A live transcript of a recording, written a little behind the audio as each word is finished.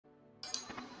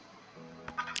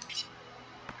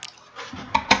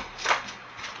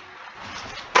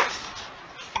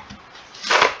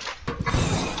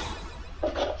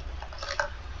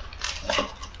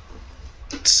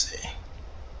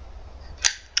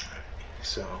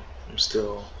So I'm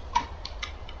still,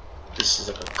 this is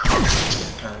like a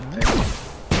constant kind of thing.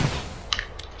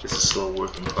 It's a slow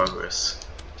work in progress.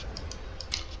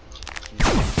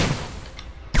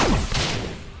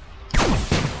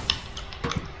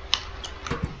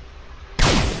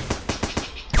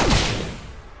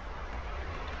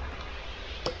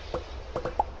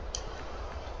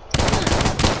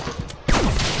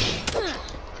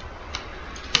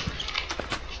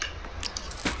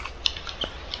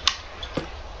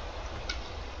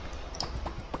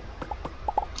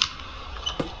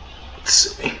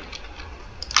 See.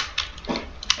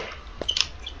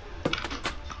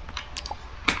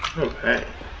 Okay,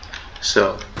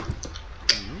 so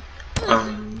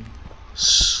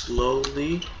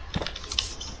slowly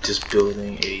just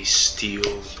building a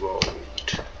steel road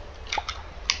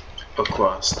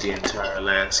across the entire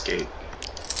landscape.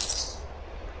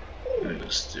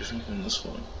 It's different than this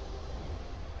one.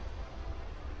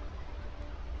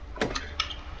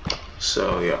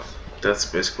 So yeah, that's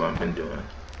basically what I've been doing.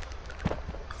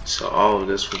 So all of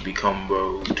this will become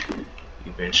road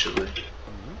eventually.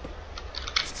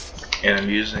 And I'm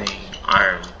using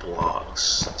iron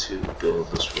blocks to build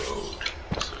this road.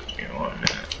 So give me 1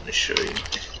 minute, let me show you.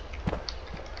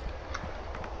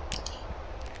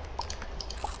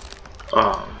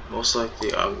 Most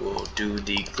likely I will do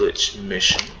the glitch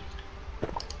mission.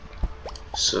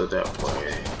 So that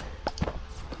way,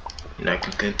 I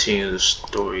can continue the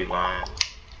storyline.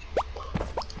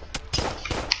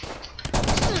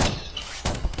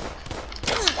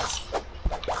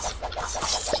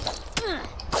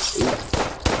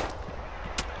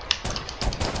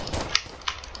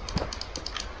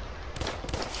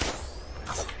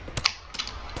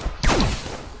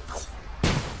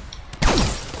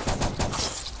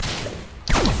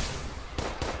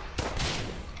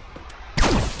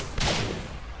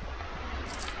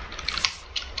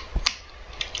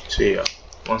 So yeah,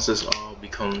 once this all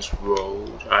becomes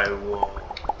road, I will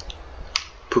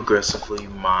progressively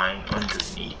mine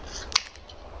underneath.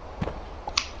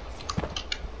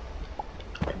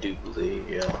 I do believe,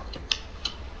 yeah.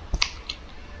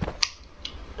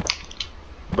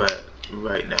 But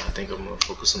right now, I think I'm gonna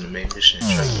focus on the main mission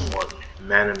and try to get more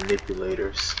mana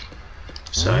manipulators,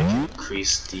 so I can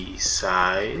increase the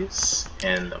size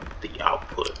and the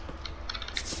output.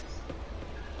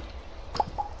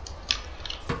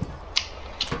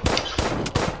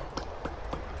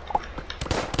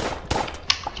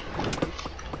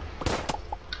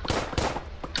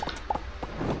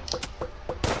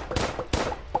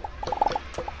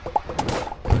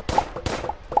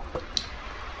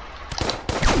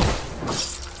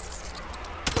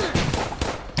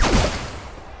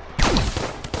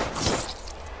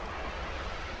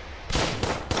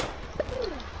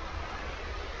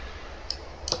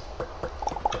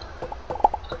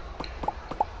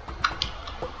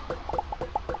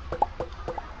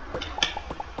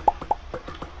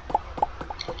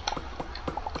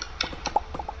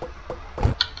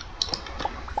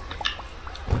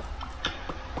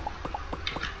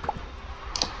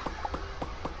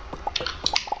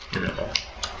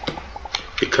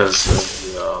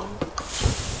 Because of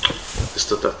the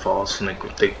stuff that falls from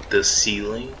the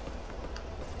ceiling,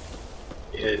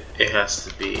 it has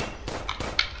to be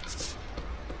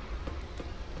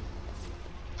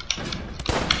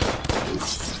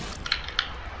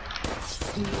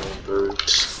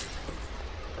birds.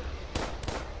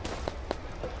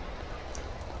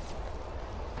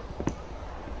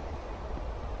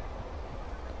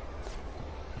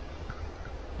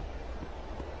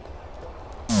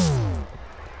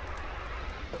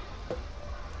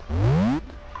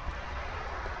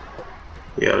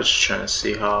 Yeah, I was just trying to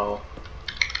see how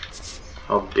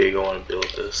big I want to build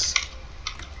this.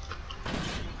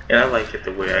 And I like it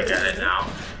the way I got it now.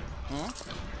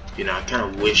 You know, I kind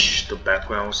of wish the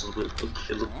background was it looked a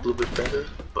little bit better,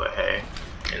 but hey,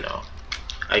 you know,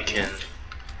 I don't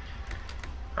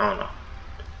know,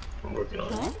 I'm working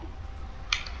on it.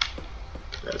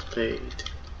 That's paid.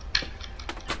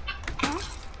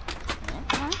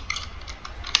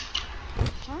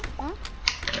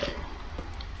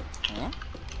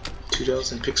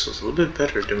 2,000 pixels, a little bit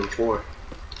better than before.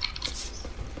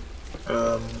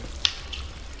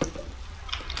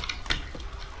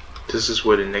 This is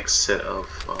where the next set of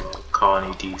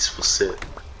colony Ds will sit.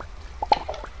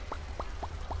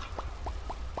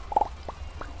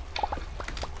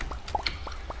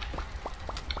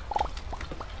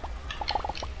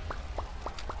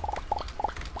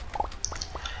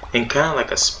 And kind of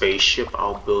like a spaceship,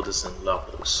 I'll build this in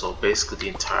levels. So basically the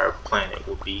entire planet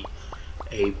will be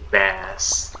a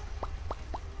vast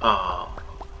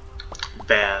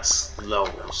fast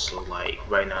levels. So like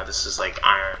right now this is like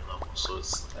iron level, so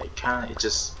it's like kind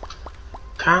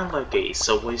of like a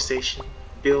subway station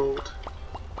build.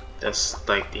 That's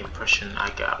like the impression I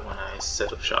got when I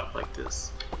set up shop like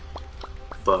this.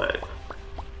 But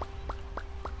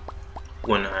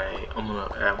when I'm gonna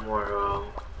add more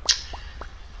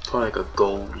probably like a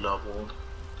gold level,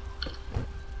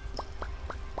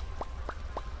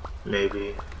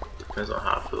 maybe, depends on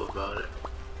how I feel about it.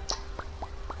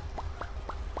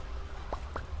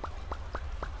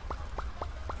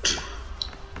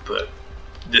 But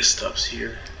this stuff's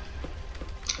here.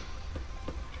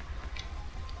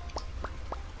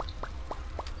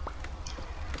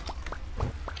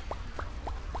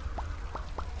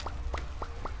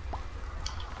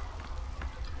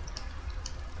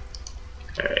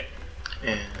 Alright,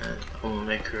 and I'm gonna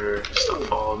make her stop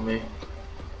following me.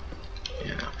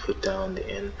 And I'll put down the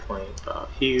endpoint about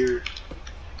here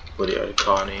where the other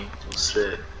colony will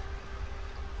sit.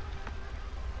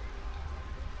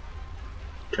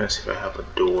 Trying to see if I have a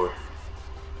door.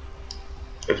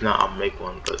 If not, I'll make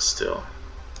one, but still.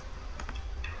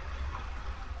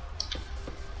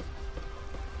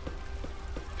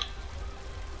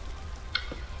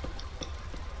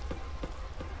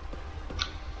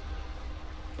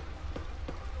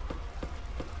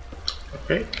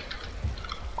 Okay.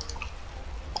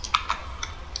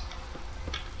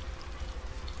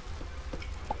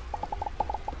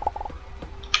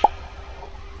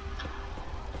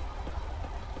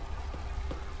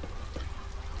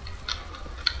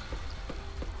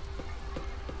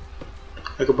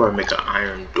 I could probably make an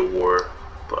iron door,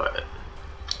 but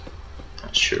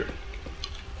not sure.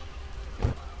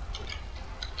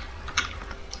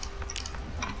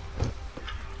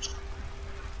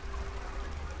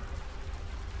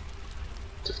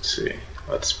 Let's see.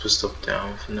 Let's put stuff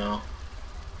down for now.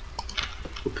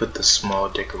 We'll put the small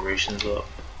decorations up.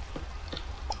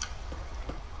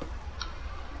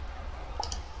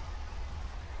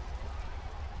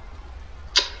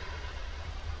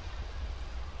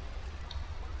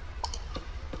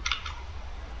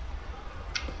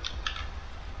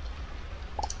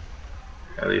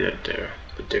 I'll leave that there.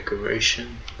 The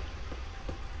decoration.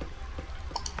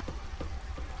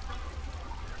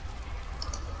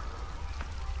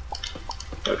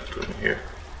 I'll put them here.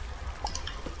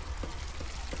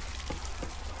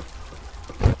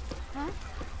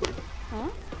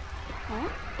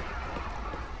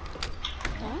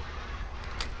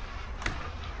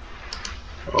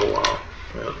 Oh wow.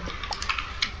 Well.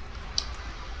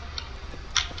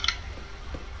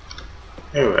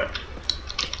 Alright.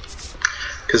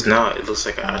 Because now it looks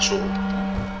like an actual,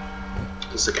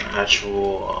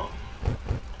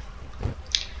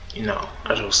 you know,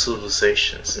 actual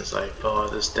civilization since I put all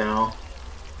this down,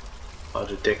 all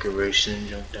the decoration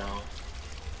junk down.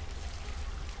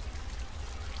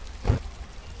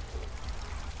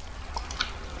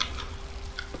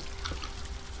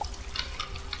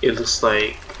 It looks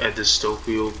like a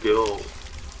dystopian build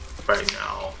right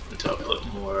now until I put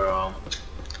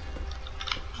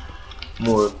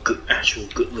more good, actual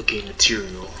good-looking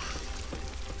material.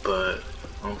 But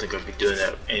I don't think I'll be doing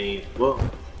that well.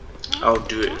 I'll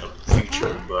do it in the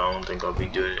future, but I don't think I'll be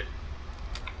doing it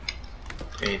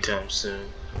anytime soon.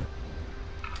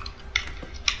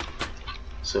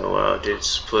 So I'll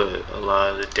just put a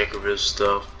lot of the decorative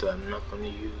stuff that I'm not going to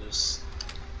use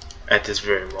at this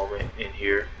very moment in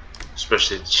here,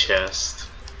 especially the chest,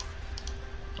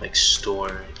 like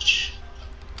storage,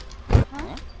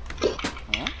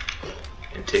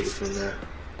 and take it from there.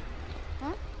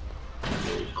 And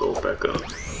we'll go back up.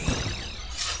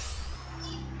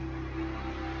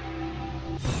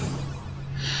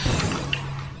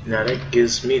 Now that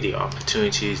gives me the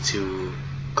opportunity to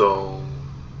go,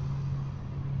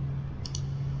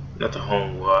 not the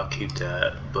home wall, I'll keep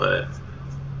that, but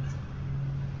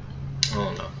I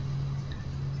don't know.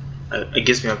 It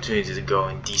gives me the opportunity to go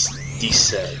and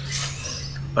deset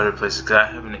other places, because I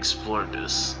haven't explored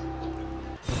this.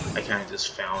 I kind of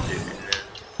just found it and then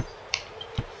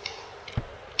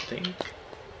I think.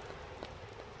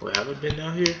 Wait, have I been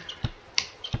down here?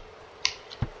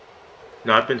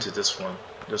 No, I've been to this one.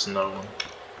 There's another one.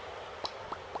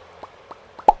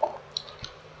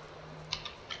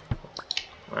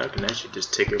 Well, I can actually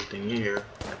just take everything in here,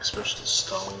 like especially the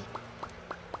stone.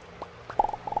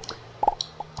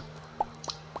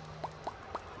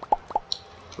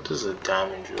 What is a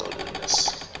diamond drill in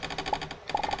this?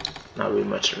 Not really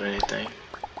much of anything.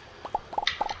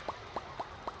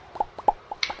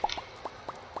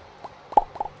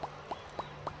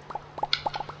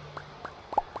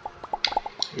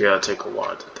 Yeah, it'll take a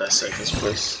while to dissect this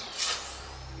place.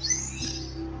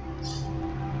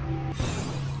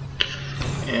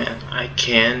 I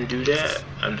can do that.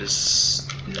 I'm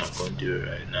just not going to do it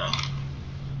right now.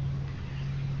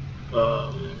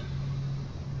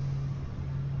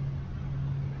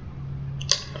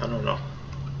 I don't know.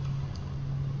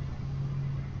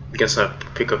 I guess I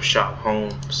pick up shop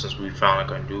home since we found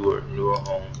like a newer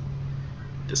home.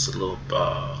 Just a little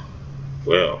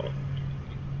well,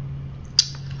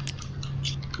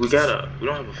 we don't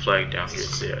have a flag down here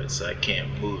yet, so I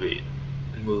can't move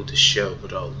the shelf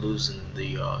without losing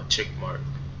the check mark.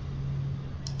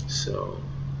 So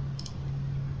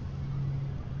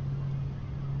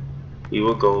we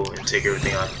will go and take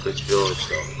everything out of Glitch Village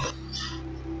though.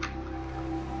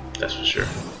 That's for sure.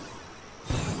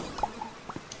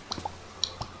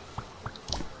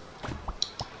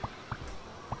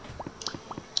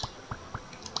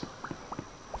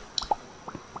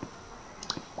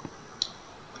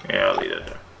 Yeah, I'll leave that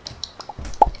there.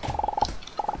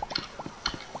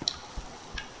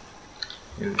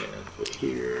 And then put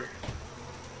here.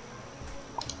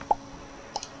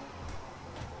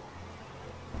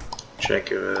 Check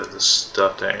the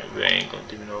stuff that ain't gonna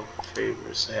do no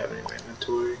favors to have in my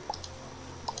inventory.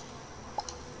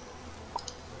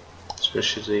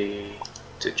 Especially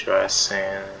the dry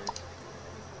sand.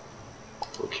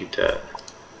 We'll keep that.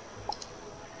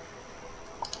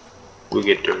 We'll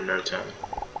get dirt another time.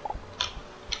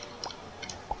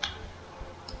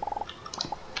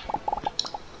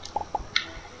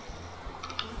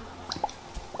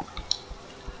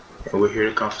 And we're here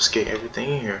to confiscate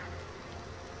everything in here.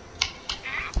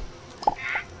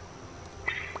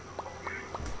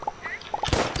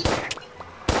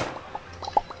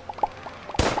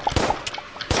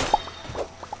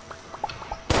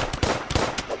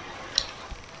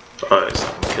 Oh, it's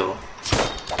not gonna kill him.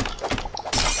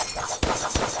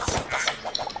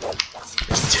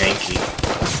 It's tanky.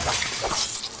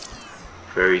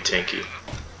 Very tanky.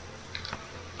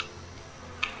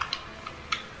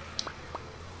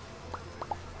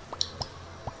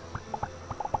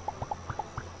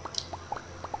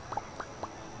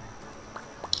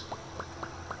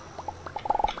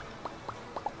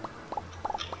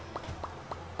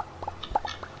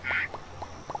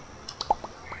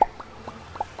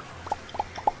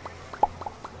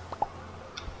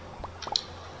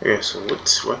 Yeah, so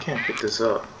why can't I pick this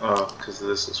up? Oh, because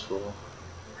this is full.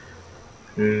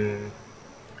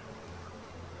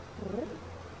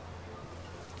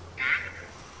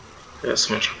 Got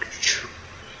so much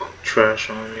trash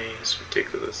on me, it's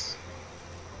ridiculous.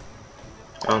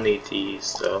 I don't need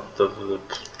these though, the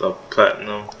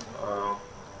platinum,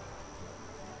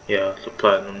 yeah, the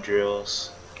platinum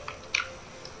drills.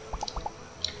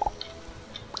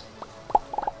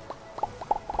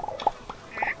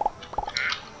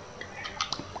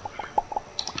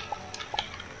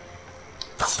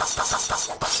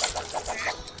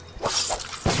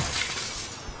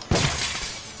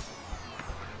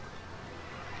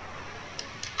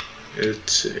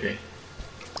 Let's see.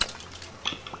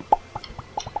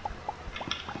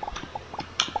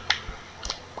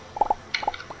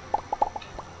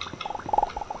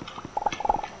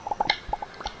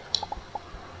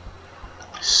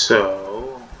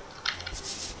 So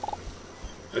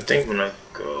I think when I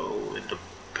go and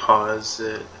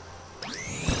deposit,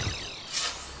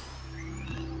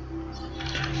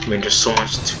 I mean there's so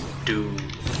much to do.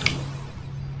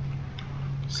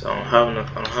 So I don't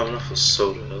have enough for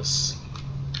sodas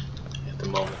at the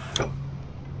moment.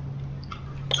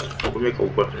 We'll make a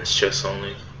weapons chest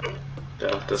only.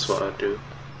 That's what I do.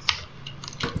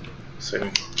 So I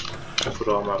can put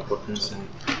all my weapons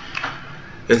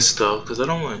and stuff, because I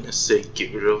don't want to necessarily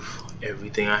get rid of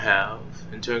everything I have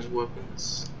in terms of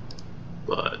weapons.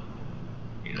 But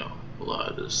you know, a lot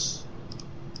of this,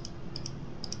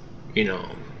 you know,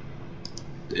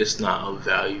 it's not of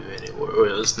value in it, or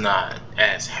it's not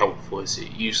as helpful as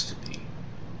it used to be.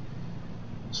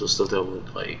 So stuff that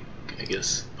would, like, I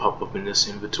guess, pop up in this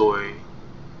inventory.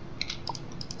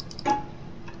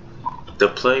 The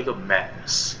Plague of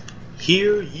Madness.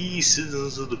 Hear ye,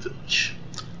 citizens of the village.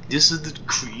 This is the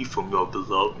decree from your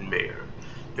beloved mayor.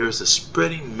 There is a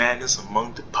spreading madness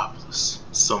among the populace.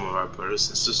 Some of our brothers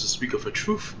and sisters speak of a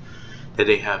truth, that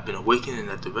they have been awakened and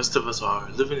that the rest of us are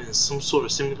living in some sort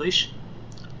of simulation.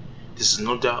 This is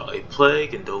no doubt a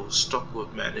plague, and those struck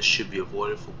with madness should be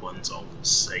avoided for one's own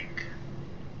sake.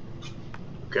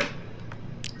 Okay.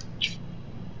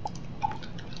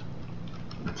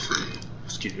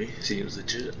 Excuse me, seems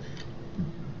legit.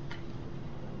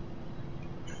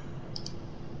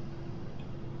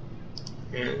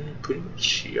 And pretty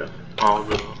much, yeah, all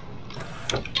the,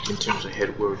 in terms of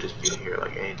headwear, just being here,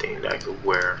 like anything that I could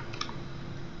wear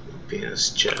would be in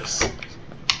this chest.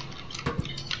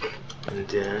 And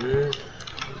then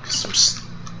get some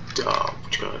stuff.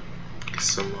 Get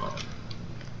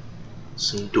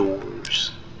some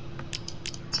doors.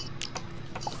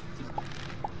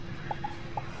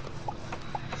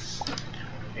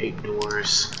 Eight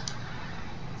doors.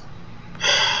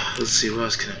 Let's see, what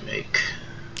else can I make?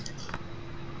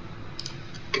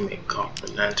 I can make a copper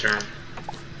lantern.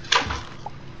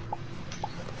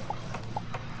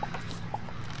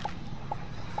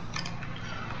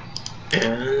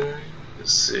 And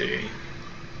let's see.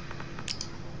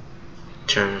 In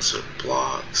terms of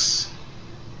blocks,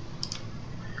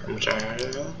 how much iron I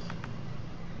have?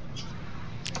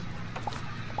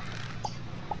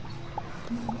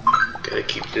 Gotta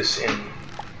keep this in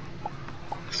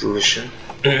position.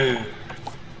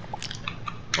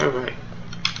 Alright,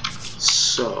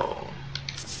 so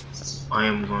I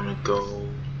am gonna go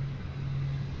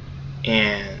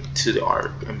and to the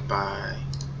Ark and buy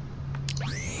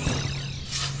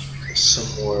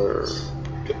some more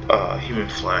human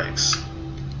flags.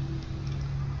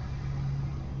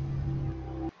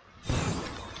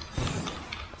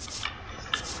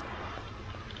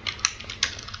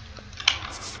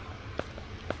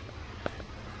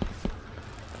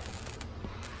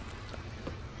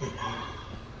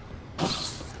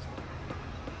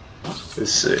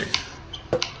 Let's see.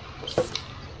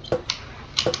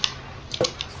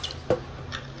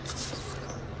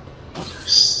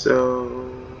 So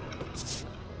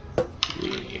we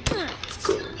need to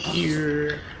go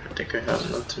here. I think I have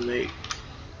enough to make.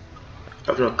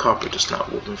 I have enough copper, just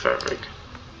not woven fabric.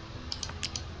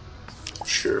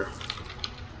 Sure.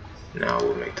 Now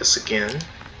we'll make this again.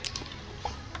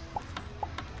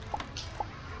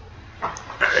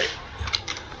 Alright.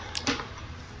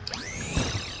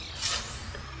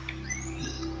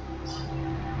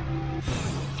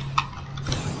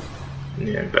 And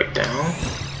then back down.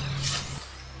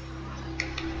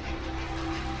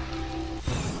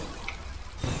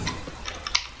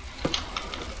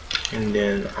 And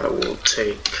then I will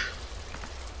take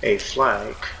a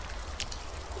flag,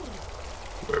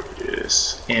 wherever it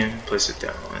is, and place it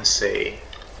down and say,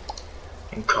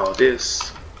 and call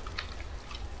this.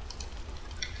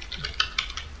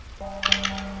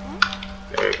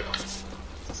 There you go.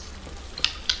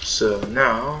 So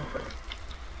now,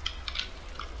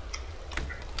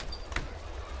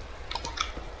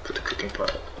 put the cooking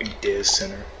pot in dead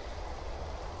center.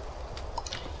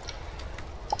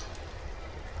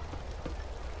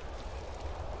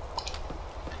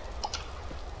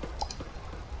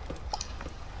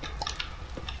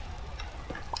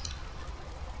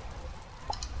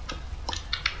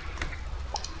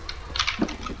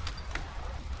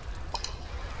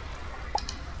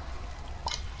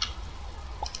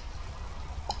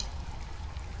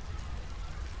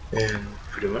 And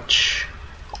pretty much,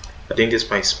 I think this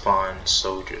might spawn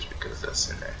soldiers because that's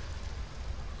in there.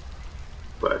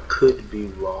 But I could be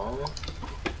wrong.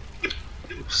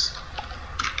 Oops.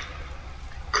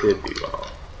 Could be wrong,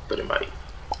 but it might.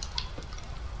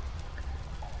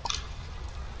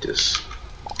 Just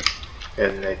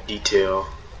adding that detail,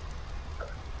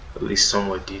 at least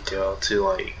somewhat detail, to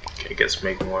like, I guess,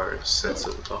 make more sense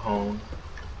of the home.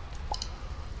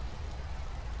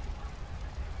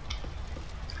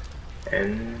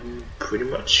 And pretty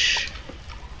much,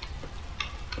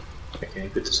 can you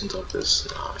put this on top of this?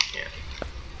 No, I can't.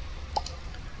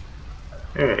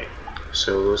 Alright,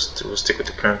 so we'll stick with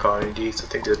the current quantities. I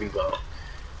think there'll be about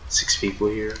 6 people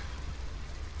here.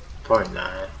 Probably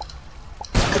 9.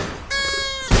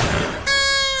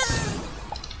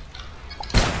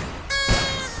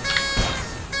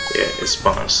 Yeah, it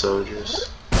spawns soldiers.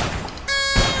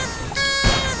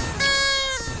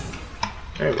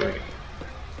 Alright.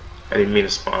 I didn't mean to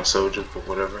spawn soldiers, but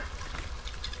whatever.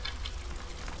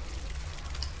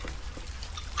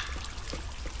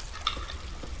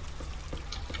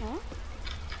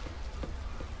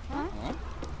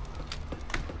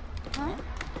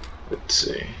 Let's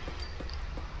see.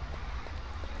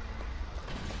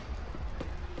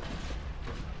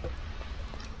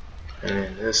 And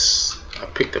then this, I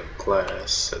picked up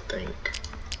glass, I think.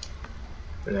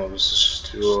 And I was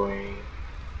destroying.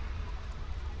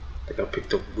 I think I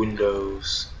picked up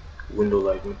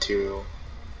window-like material.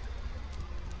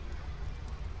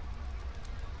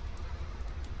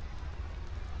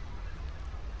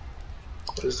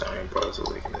 What is the iron bars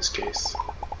like in this case?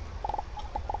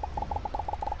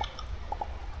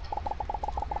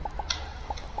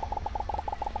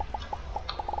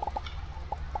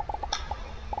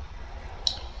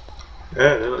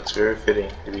 Yeah, that looks very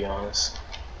fitting, to be honest.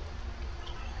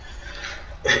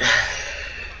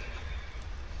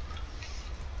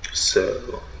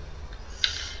 So,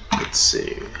 let's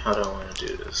see, how do I want to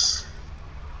do this?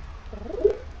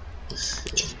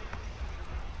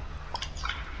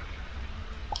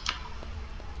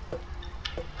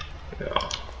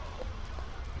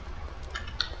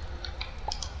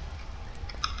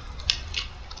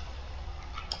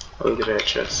 Look at that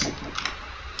chest.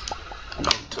 I'll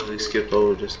totally skip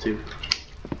over this too.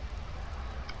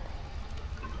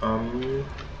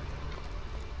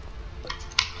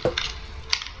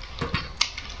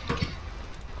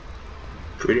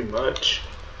 Pretty much.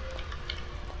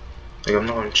 Like, I'm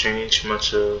not gonna change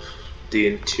much of the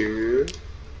interior of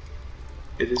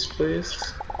this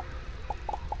place.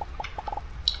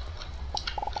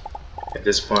 At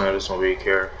this point, I just don't really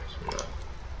care.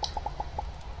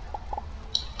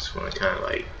 Just wanna kind of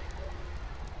like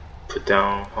put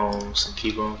down homes and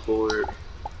keep on forward.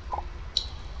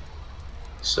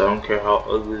 So I don't care how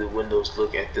ugly the windows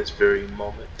look at this very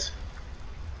moment.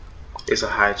 There's a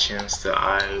high chance that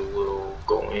I will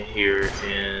go in here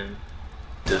and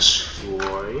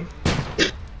destroy.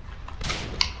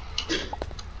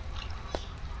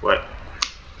 What?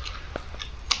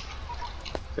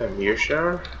 Is that a mirror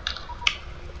shower?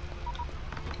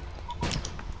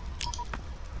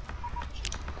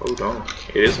 Hold on.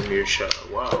 It is a mirror shower.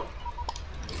 Wow.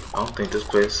 I don't think this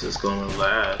place is gonna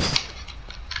last.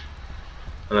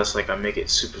 Unless like I make it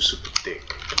super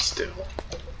thick, but still.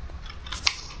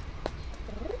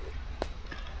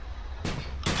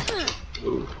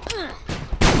 Ooh.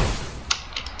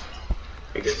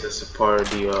 I guess that's a part of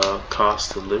the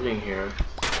cost of living here.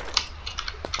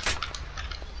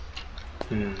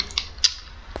 I'm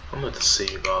about to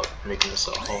see about making this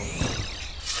a home.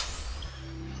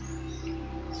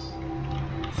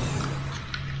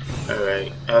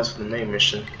 Alright, as for the main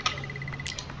mission.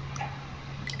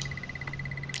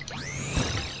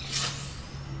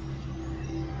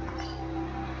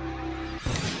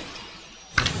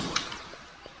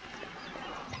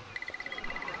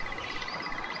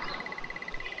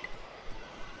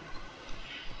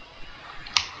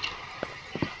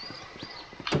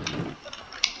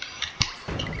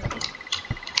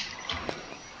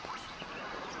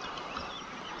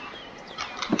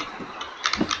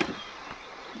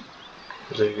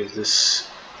 Like, is this?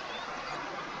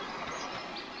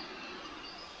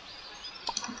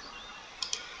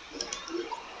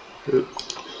 Oop.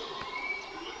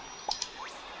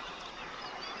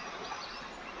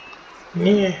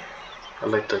 Yeah, I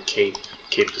like the cape.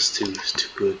 Cape is too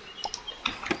good.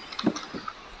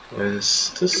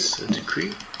 Is this a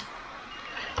decree?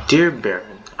 Dear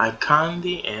Baron, I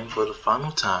kindly and for the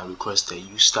final time request that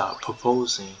you stop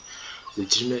proposing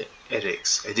legitimate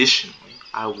edicts. Additionally,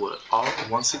 I would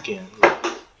once again oh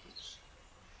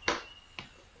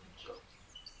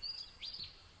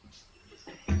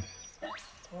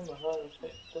my god,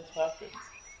 that's happened.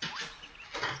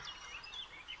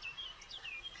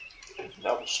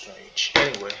 That was strange.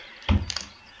 Anyway,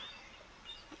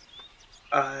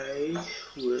 I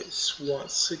would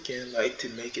once again like to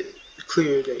make it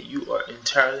clear that you are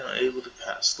entirely unable to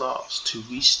pass laws. To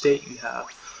restate, you have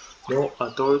no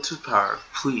authoritative power.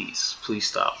 Please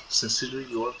stop. Sincerely,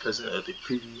 your president of the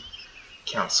Privy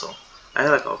Council. I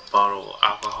had like a bottle of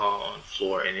alcohol on the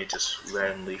floor and it just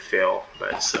randomly fell by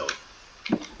itself.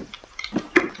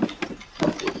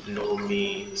 With no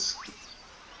means.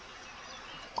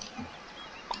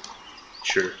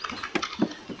 Sure.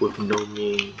 With no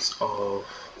means of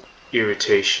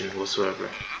irritation whatsoever.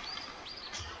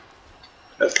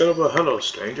 Hello,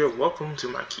 stranger. Welcome to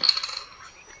my keep.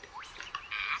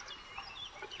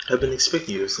 I've been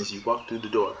expecting you since you walked through the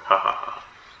door. Ha ha ha.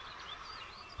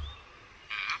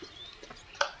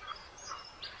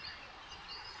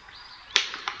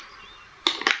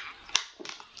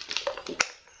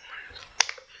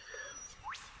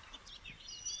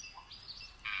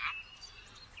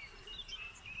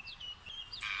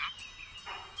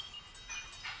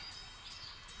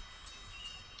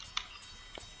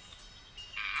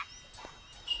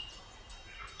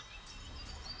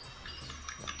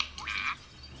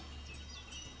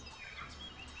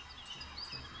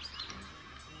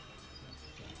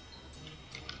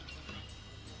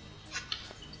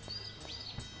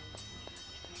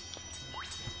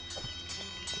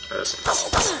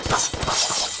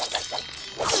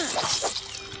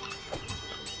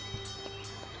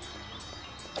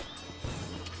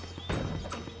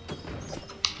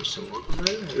 There's some more over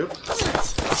there? Yep.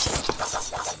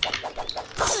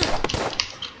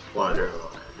 Water,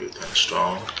 you're kind of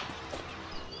strong.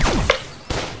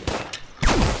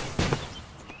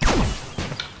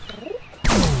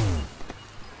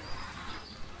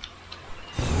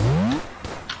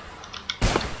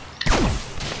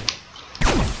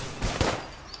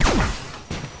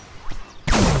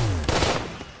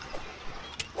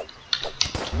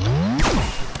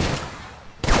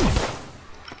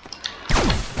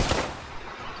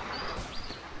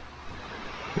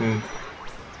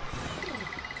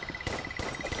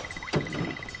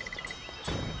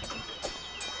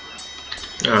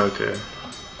 Okay.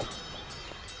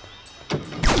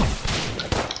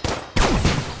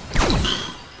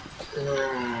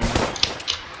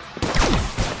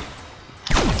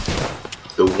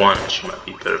 The one actually might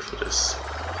be better for this.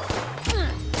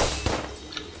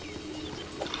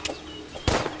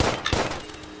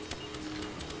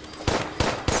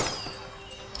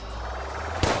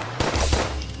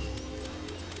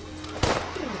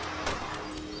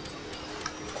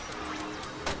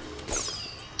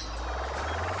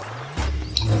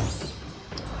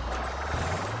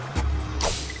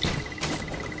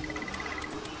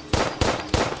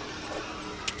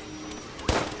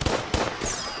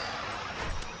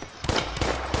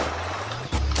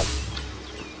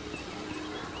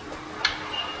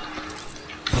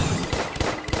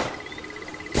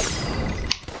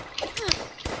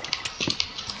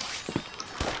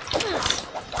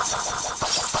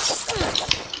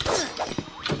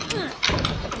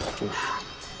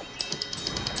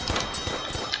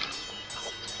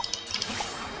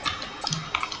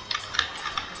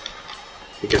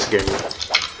 I guess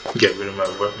get rid of my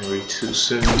weaponry too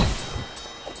soon.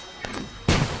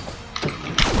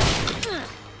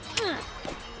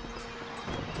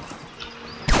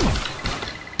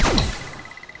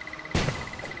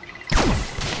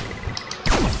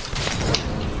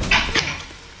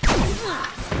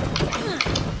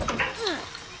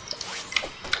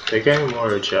 Do I get any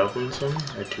more javelins on me?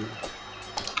 I do.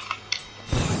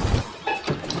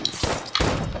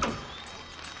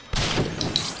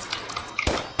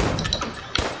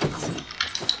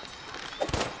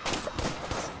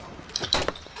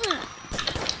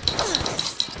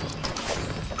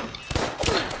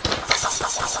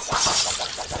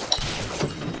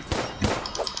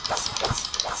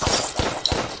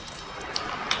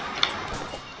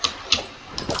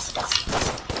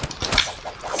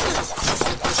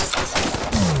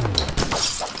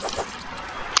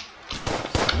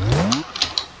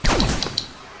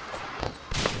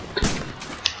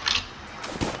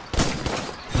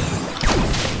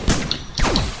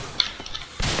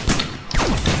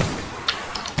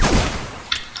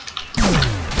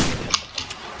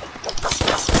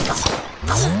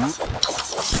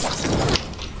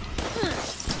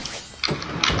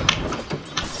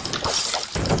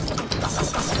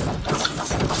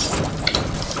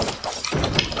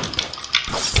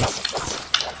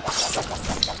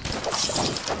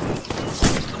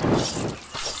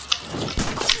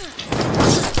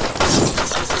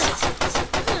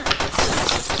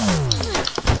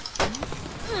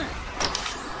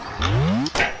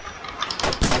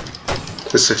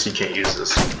 This says you can't use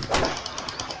this.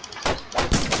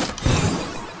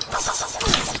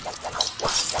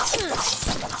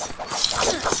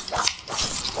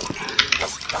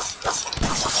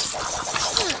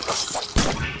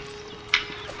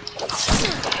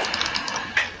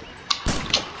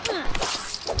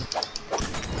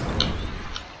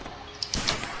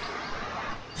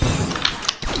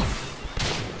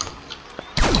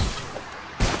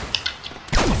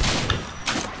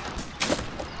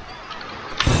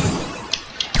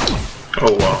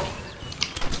 Oh wow.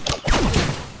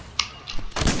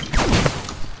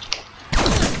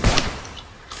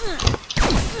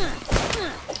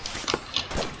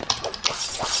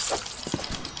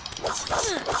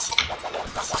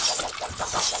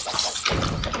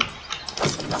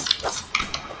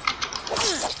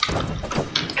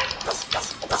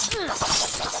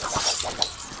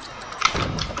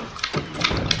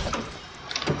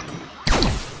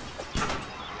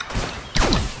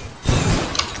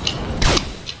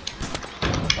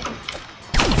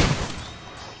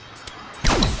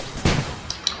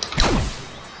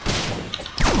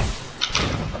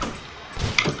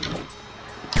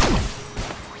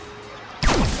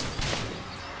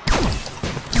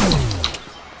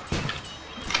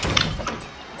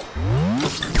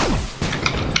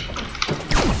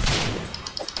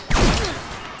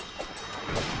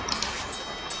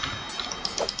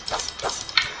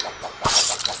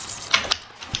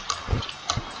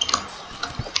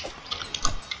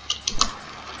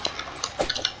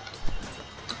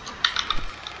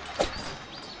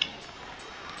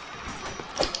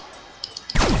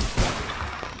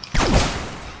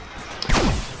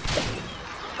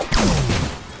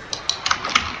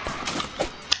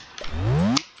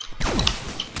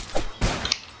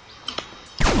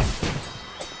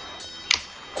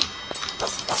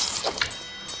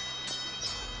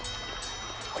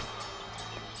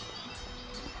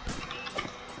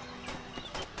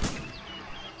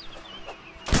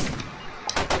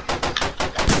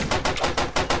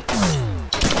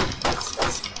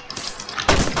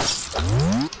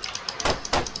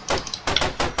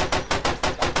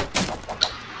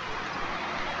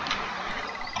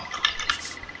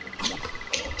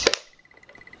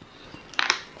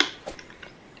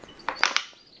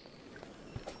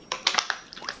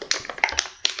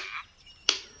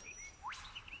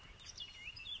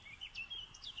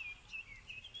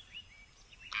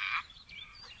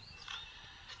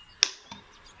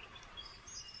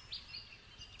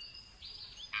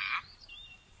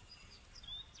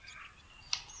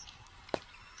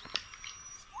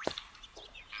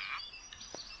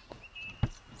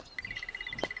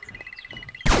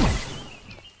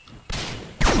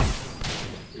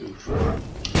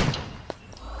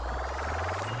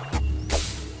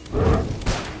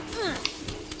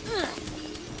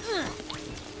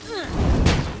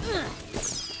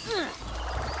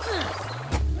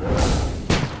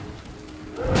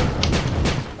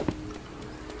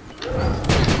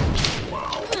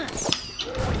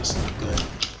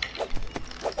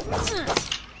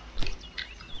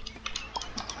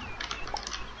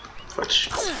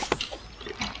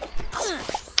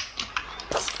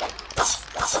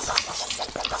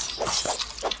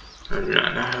 I do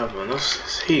not have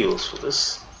enough heals for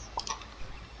this.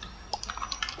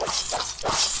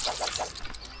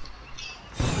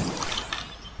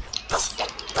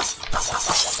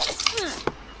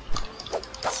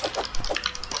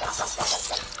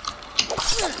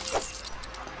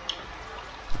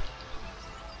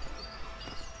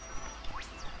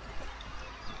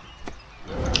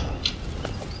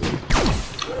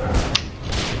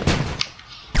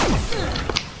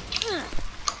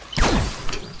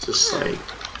 Just like,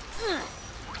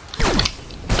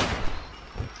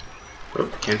 oh,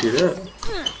 can't do that.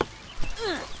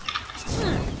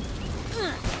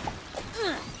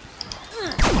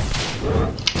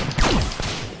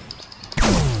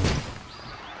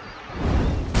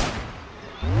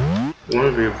 I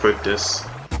want to break this.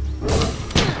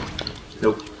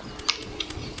 Nope.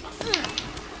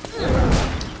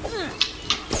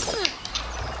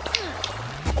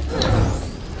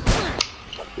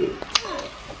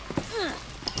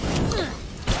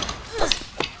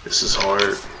 This is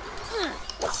hard.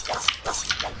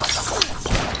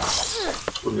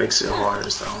 What makes it hard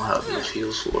is that I don't have enough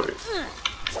heals for it.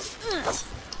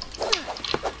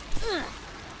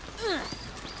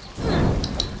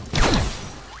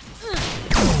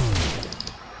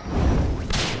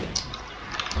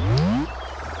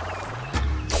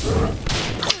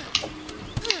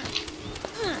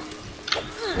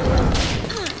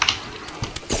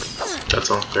 That's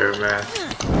unfair, man.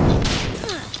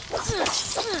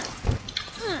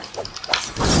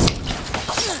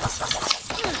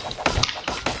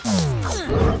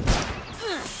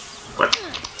 What?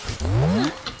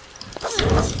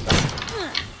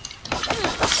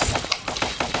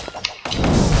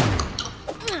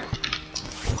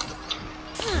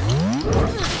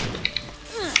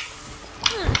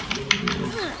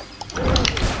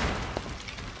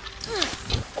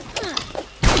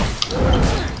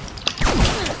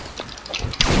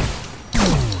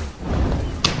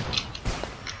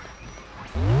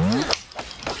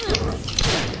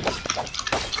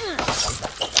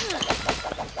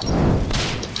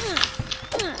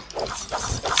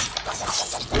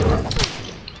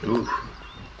 Ooh.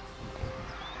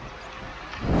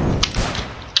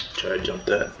 Try to jump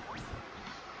that.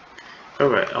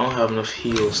 Alright, I don't have enough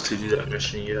heals to do that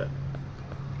mission yet.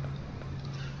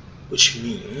 Which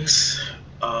means,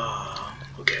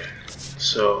 okay.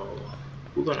 So,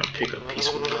 we're gonna pick a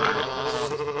peaceful planet.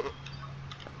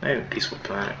 Not even peaceful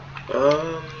planet.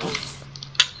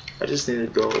 I just need to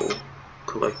go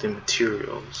collecting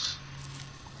materials.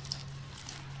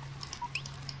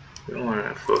 We don't want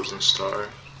a frozen star.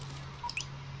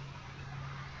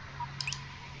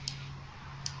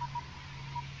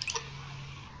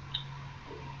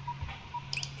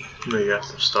 Maybe have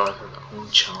some stars have their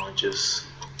own challenges.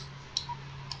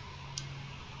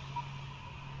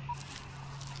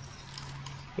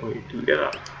 Wait, do we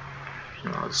gotta?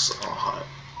 No, it's all hot.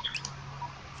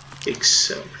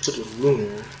 Except for the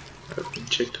lunar. I haven't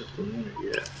checked out the lunar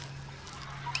yet.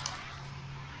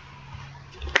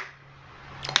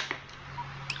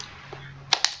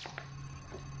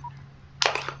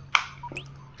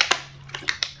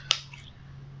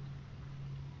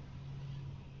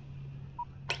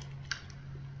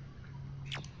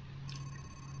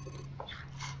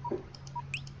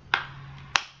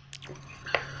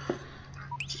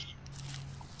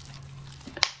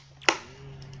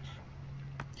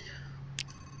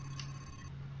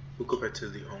 We'll go back to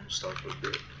the home star for a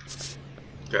bit.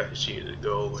 Guys, you need to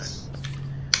go and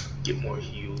get more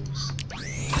heals.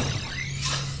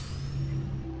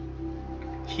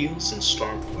 Heals and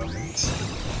Starbound.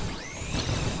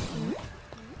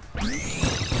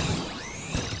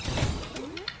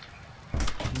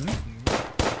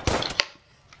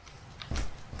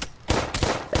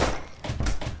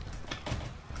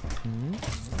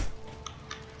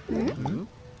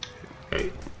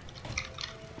 Hey.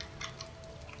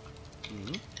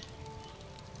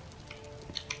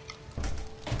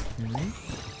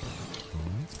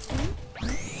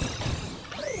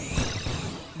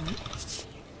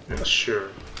 Not sure.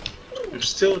 I'm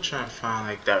still trying to find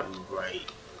like that right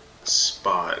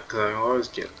spot because I always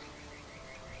get,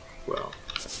 well,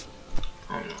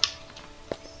 I don't know.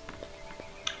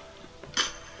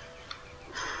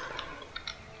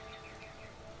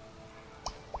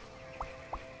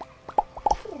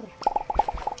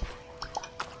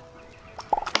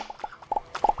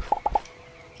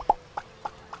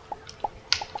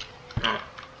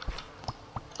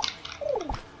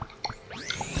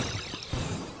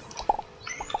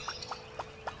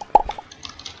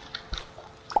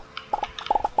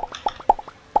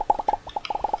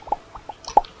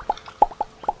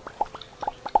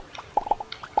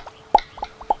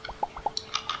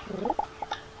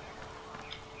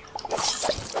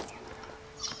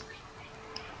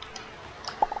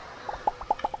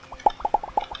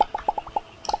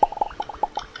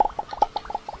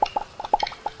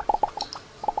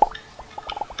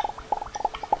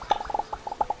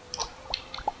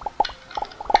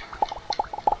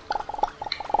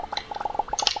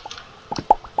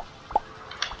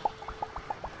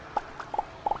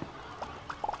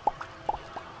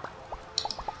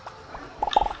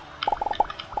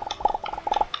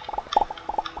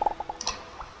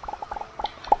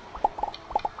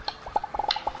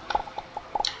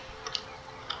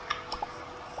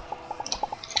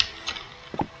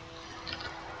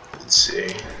 Let's see.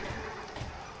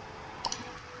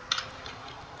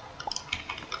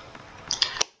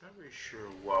 Not really sure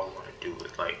what I want to do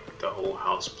with like the whole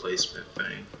house placement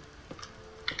thing.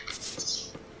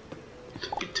 To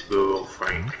be real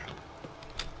frank,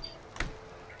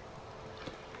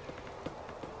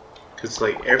 because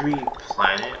like every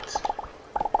planet,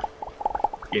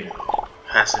 you know,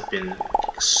 hasn't been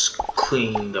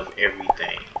cleaned of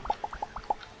everything.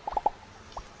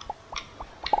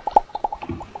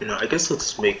 You know, I guess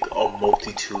let's make a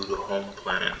multitude of home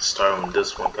planets starting with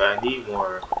this one, because I need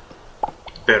more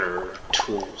better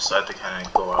tools. So I have to kind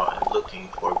of go out and looking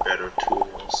for better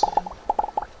tools and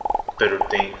better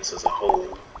things as a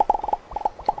whole.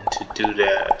 And to do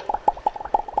that,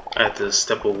 I have to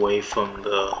step away from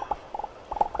the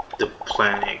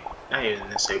planet, not even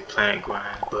necessarily planet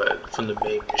grind, but from the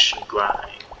main mission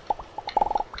grind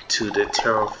to the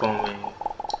terraforming.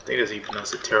 I think that's how you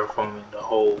pronounce it, terraforming the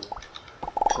whole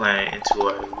planet into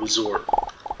a resort.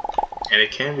 And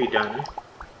it can be done.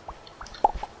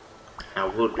 I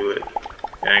will do it.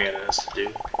 And I got nothing else to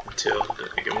do until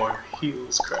I get more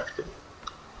heals crafted.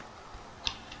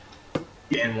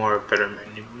 And more better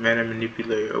mana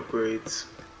manipulator upgrades.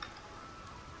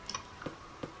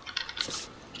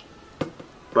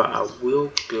 But I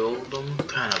will build them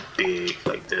kind of big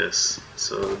like this,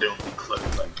 so they don't be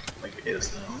cluttered like it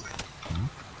is now.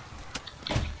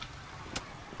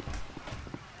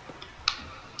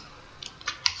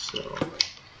 So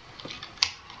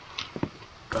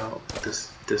about this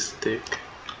thick,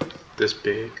 this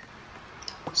big.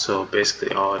 So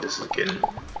basically all of this is getting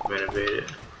renovated.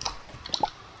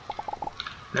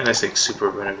 Not necessarily super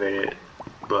renovated,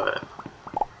 but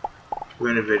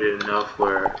renovated enough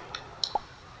where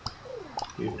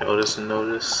you notice,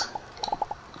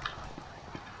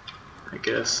 I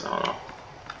guess, I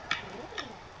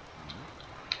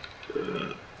don't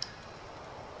know.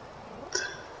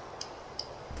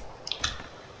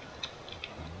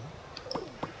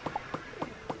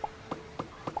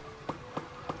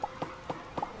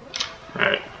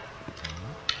 Alright.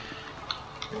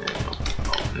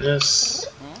 Open this.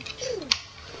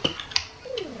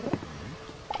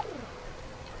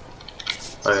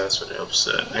 Oh yeah, that's what they're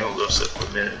upset. They're gonna go upset for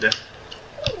a minute then.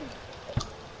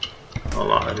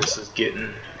 Hold on, this is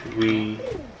getting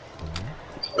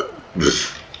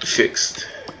fixed.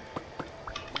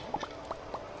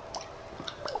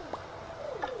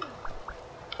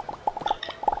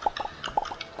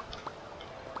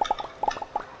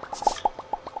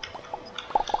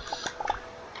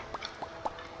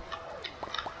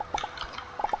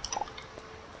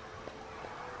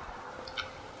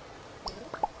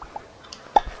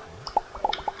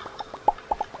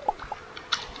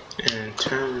 In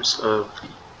terms of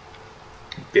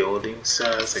building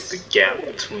size, like the gap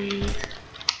between,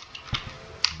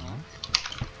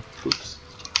 oops,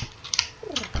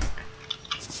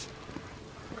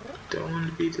 don't want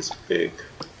to be this big.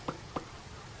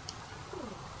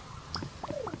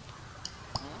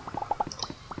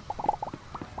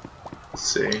 Let's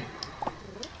see.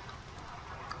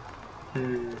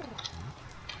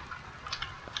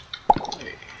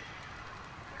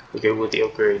 Okay, well the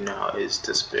upgrade now is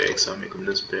this big, so I'll make them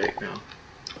this big now.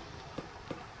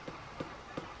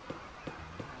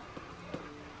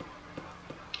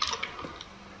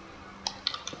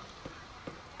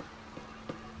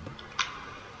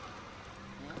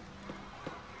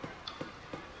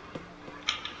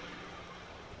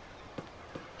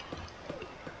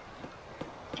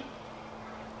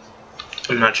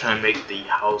 I'm not trying to make the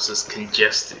houses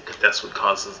congested, because that's what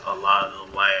causes a lot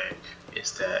of the lag,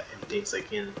 is that everything's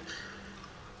like in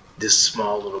this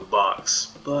small little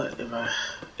box. But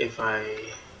if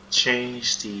I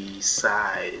change the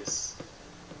size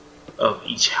of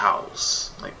each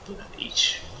house, like, you know,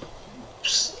 each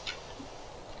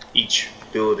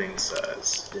building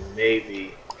size, then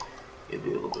maybe it'd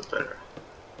be a little bit better.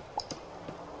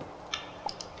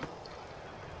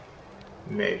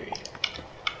 Maybe.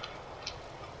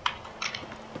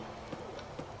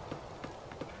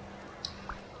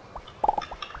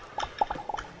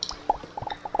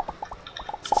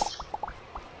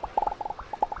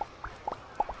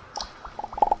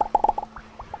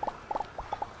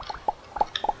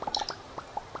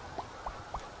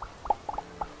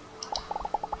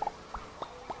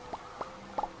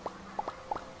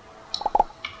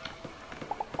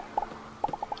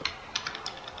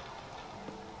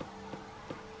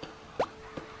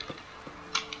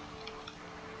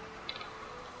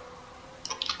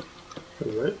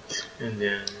 Alright, and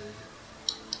then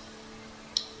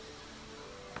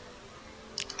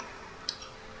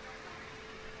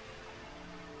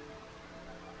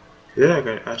Is there like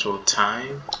an actual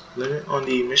time limit on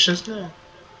the missions now?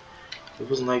 It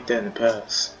wasn't like that in the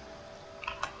past.